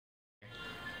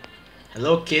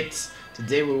Hello kids,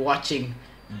 today we're watching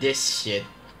this shit.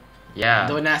 Yeah.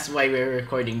 Don't ask why we're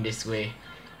recording this way.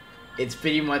 It's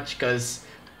pretty much cause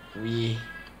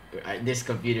this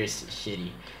computer's shitty.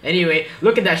 Anyway,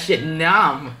 look at that shit,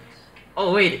 Nam!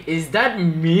 Oh wait, is that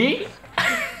me?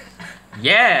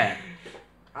 Yeah.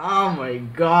 Oh my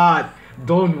god.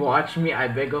 Don't watch me, I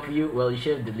beg of you. Well, you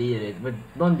should have deleted it, but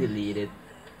don't delete it.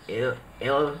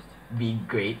 It'll be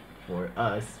great for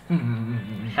us.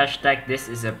 Hashtag this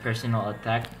is a personal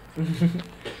attack.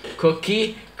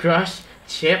 Cookie, Crush,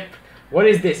 Chip. What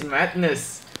is this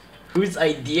madness? Whose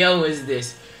idea was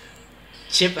this?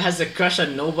 Chip has a crush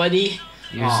on nobody?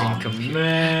 Using computer.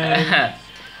 Man.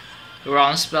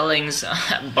 Wrong spellings.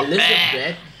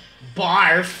 Elizabeth.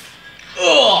 Barf.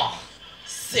 Ugh.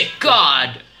 Sick.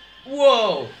 God.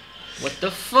 Whoa. What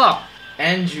the fuck?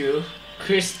 Andrew.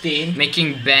 Christine.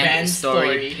 Making band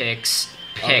story pics.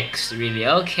 Really?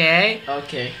 Okay.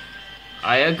 Okay.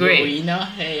 I agree. Rowena.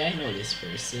 Hey, I know this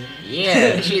person.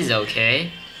 Yeah, she's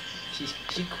okay.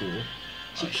 She cool.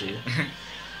 She cool.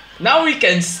 Now we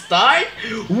can start.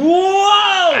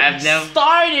 Whoa! I've never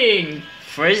starting.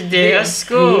 First day of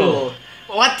school.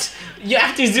 What? You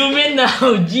have to zoom in now.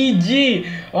 GG.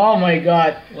 Oh my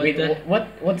god. Wait, the-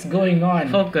 what's going on?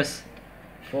 Focus.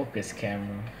 Focus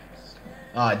camera.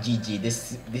 Ah, GG.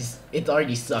 This it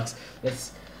already sucks.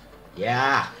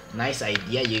 Yeah, nice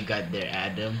idea you got there,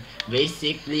 Adam.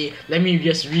 Basically, let me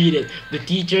just read it. The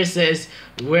teacher says,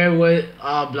 where was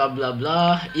blah blah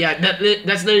blah. Yeah,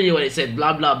 that's literally what it said.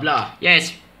 Blah blah blah. Yeah,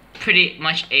 it's pretty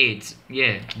much AIDS.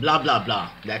 Yeah. Blah blah blah.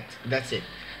 That's it.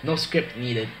 No script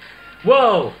needed.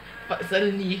 Whoa! But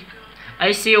suddenly,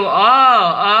 I see. Oh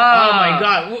my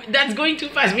god, that's going too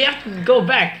fast. We have to go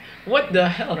back. What the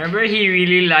hell? Remember, he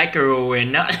really liked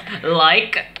Rowena.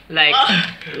 like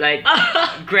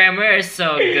grammar is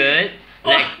so good.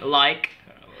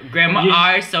 Grammar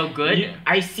are so good.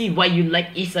 I see why you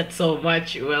like Isat so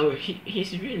much. Well,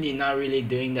 he's really not really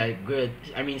doing that good.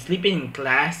 I mean, sleeping in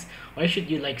class. Why should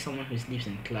you like someone who sleeps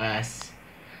in class?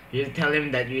 You tell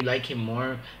him that you like him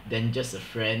more than just a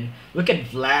friend. Look at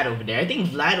Vlad over there. I think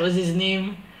Vlad was his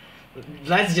name.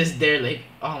 Vlad's just there like,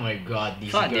 oh my god,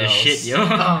 these Fuck girls. this shit, yo.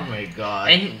 Oh my god.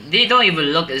 And they don't even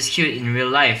look as cute in real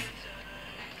life.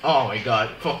 Oh my god,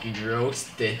 fucking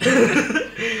roasted.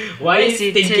 Why is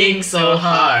he thinking so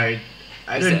hard?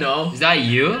 I don't know. Is that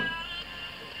you?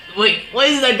 Wait, what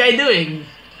is that guy doing?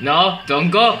 No,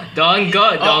 don't go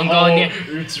near.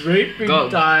 It's raping Go.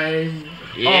 time.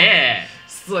 Yeah. Oh,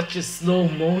 such a slow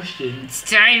motion. It's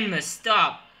time to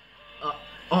stop.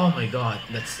 Oh my god,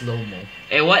 that's slow-mo.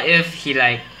 And what if he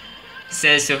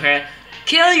says to her,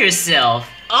 kill yourself?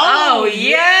 Oh,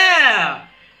 yeah!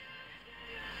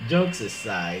 Jokes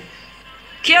aside,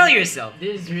 Kill yourself.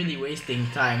 this is really wasting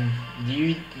time. Do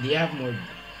you have more?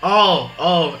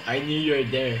 Oh, I knew you were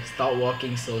there. Stop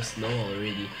walking so slow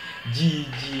already.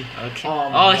 GG. Okay. Oh,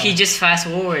 my Oh, God. he just fast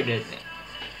forwarded.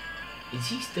 Is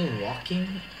he still walking?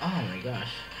 Oh my gosh.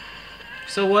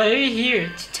 So why are you here?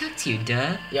 To talk to you,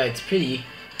 duh. Yeah, it's pretty.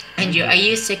 And are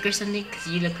you sick or something? Cause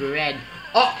you look red.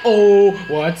 Uh-oh,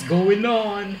 what's going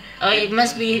on? Oh, it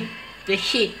must be the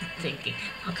heat. Thinking.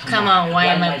 Oh, come on, why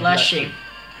am I blushing?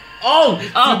 Oh,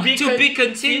 Oh, to be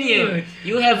continued.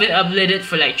 You haven't uploaded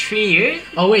for like 3 years.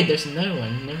 Oh wait, there's another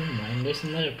one. Never mind. There's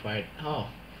another part. Oh,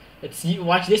 let's see.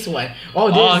 Watch this one.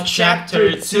 Oh, this is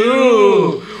chapter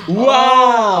 2.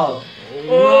 Wow.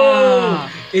 Wow.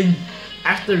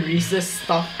 After recess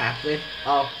stuff happened.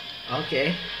 Oh,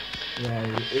 okay.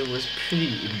 Yeah, it was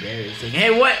pretty embarrassing. Hey,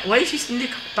 why is she still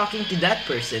talking to that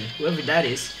person? Whoever that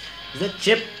is. Is that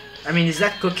Chip? I mean, is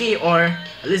that Cookie or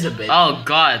Elizabeth? Oh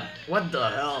God. What the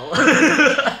hell?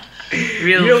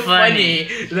 Real funny.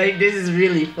 Like, this is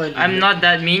really funny. I'm not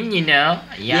that mean, you know.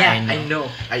 Yeah, I know.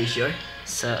 Are you sure?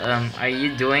 So are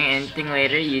you doing anything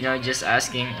later? You know, just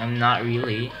asking. I'm not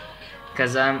really.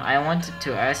 Cause I wanted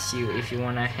to ask you if you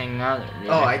wanna hang out.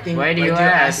 Later. Oh, I think. Why do you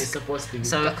ask is ask? supposed to be.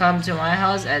 So come to my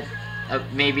house at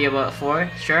maybe about 4.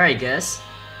 Sure, I guess.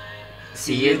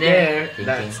 See you there. Thinking.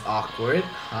 That's awkward,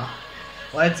 huh?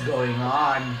 What's going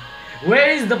on? Where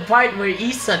is the part where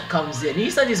Isat comes in?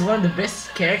 Isat is one of the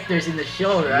best characters in the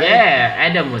show, right? Yeah,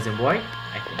 Adam was aboard.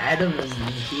 I think. Adam is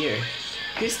here.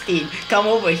 Christine, come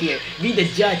over here. Be the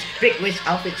judge. Pick which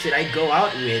outfit should I go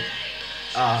out with.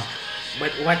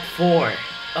 But what for?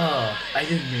 I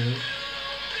don't know.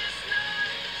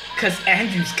 Cause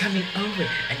Andrew's coming over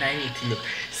and I need to look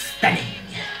stunning.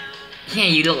 Yeah,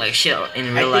 you look like shit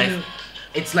in real I think life.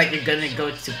 it's like you're gonna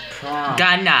go to prom.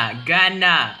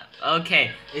 Ghana.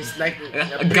 Okay. It's like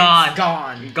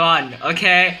Gone. Gone.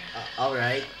 Okay.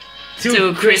 Alright.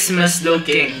 Too Christmas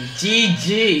looking.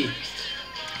 GG.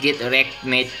 Get wrecked,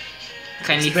 mate.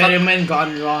 Kindly fuck. Experiment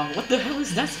gone wrong. What the hell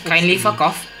is that supposed Kindly to fuck be?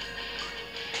 off.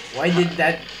 Why did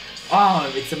that?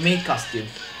 Oh, it's a maid costume.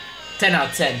 10 out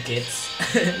of 10, kids.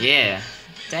 Yeah.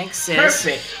 Thanks, sis.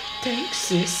 Perfect. Thanks,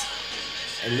 sis.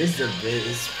 Elizabeth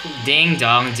is Ding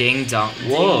dong, ding dong.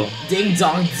 Whoa. Ding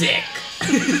dong dick.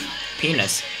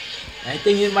 Penis. I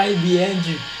think it might be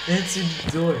Andrew. Answer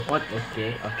the door. What?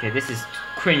 Okay. Okay. This is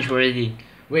cringeworthy.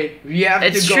 Wait, we have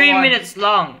It's to go 3 on. minutes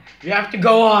long. We have to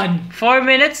go on. 4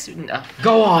 minutes? No.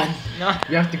 Go on. No.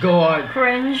 We have to go on.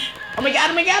 Cringe. Oh my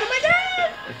god, oh my god, oh my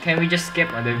god. Can we just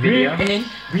skip on the video? Breathe in,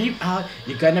 breathe out.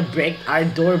 You're gonna break our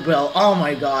doorbell. Oh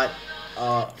my god.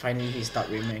 Finally he stopped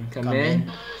ringing. Come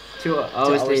in. 2 hours,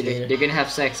 hours later. later. They're gonna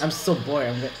have sex. I'm so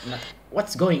bored.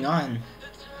 What's going on?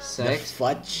 Sex? The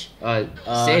fudge.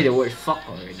 Say the word fuck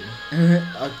already.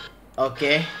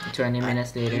 Okay. 20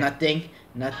 minutes later. Nothing.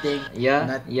 Nothing.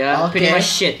 Yeah, yeah, Okay. pretty much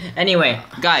shit. Anyway,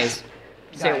 guys,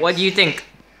 say, what do you think?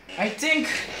 I think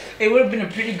it would have been a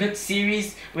pretty good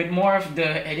series with more of the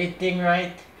editing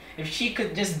right. If she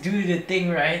could just do the thing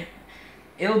right,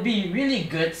 it'll be really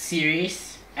good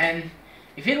series. And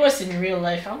if it was in real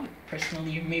life, I would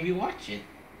personally maybe watch it.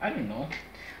 I don't know,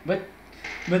 but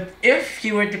if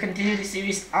he were to continue the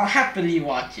series, I'll happily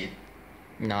watch it.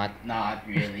 Not. Not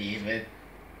really, but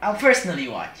I'll personally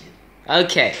watch it.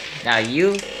 Okay, now you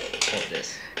hold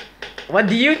this. What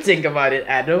do you think about it,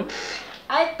 Adam?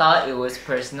 I thought it was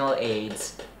personal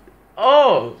aids.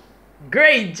 Oh,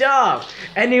 great job.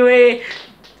 Anyway,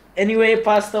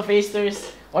 pasta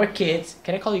facers or kids.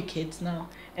 Can I call you kids now?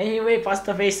 Anyway,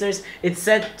 pasta facers. It's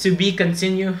set to be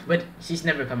continued, but she's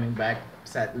never coming back,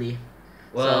 sadly.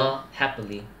 Well,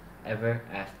 happily ever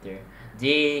after.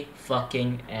 The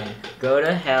fucking end. Go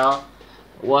to hell.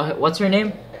 What's her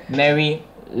name? Mary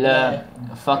Le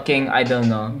fucking I don't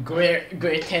know.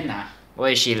 Guertena.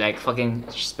 What is she, like fucking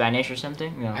Spanish or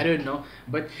something? No. I don't know,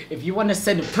 but if you want to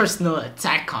send a personal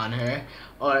attack on her,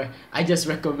 or I just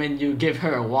recommend you give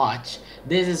her a watch.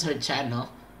 This is her channel.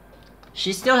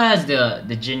 She still has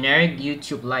the generic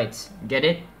YouTube lights. Get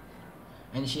it?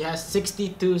 And she has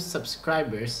 62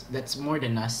 subscribers. That's more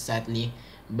than us, sadly.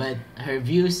 But her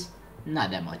views,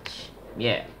 not that much.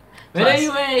 Yeah. But Plus.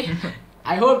 anyway,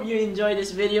 I hope you enjoyed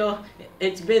this video.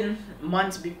 It's been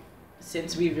months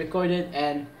since we've recorded,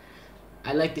 and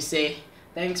I'd like to say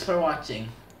thanks for watching.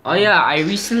 Oh yeah, I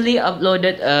recently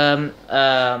uploaded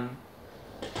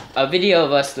a video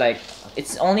of us, like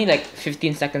it's only like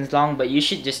 15 seconds long, but you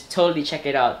should just totally check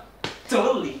it out.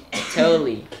 Totally.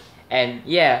 Totally. And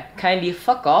yeah, kindly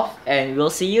fuck off, and we'll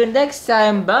see you next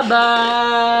time. Bye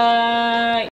bye.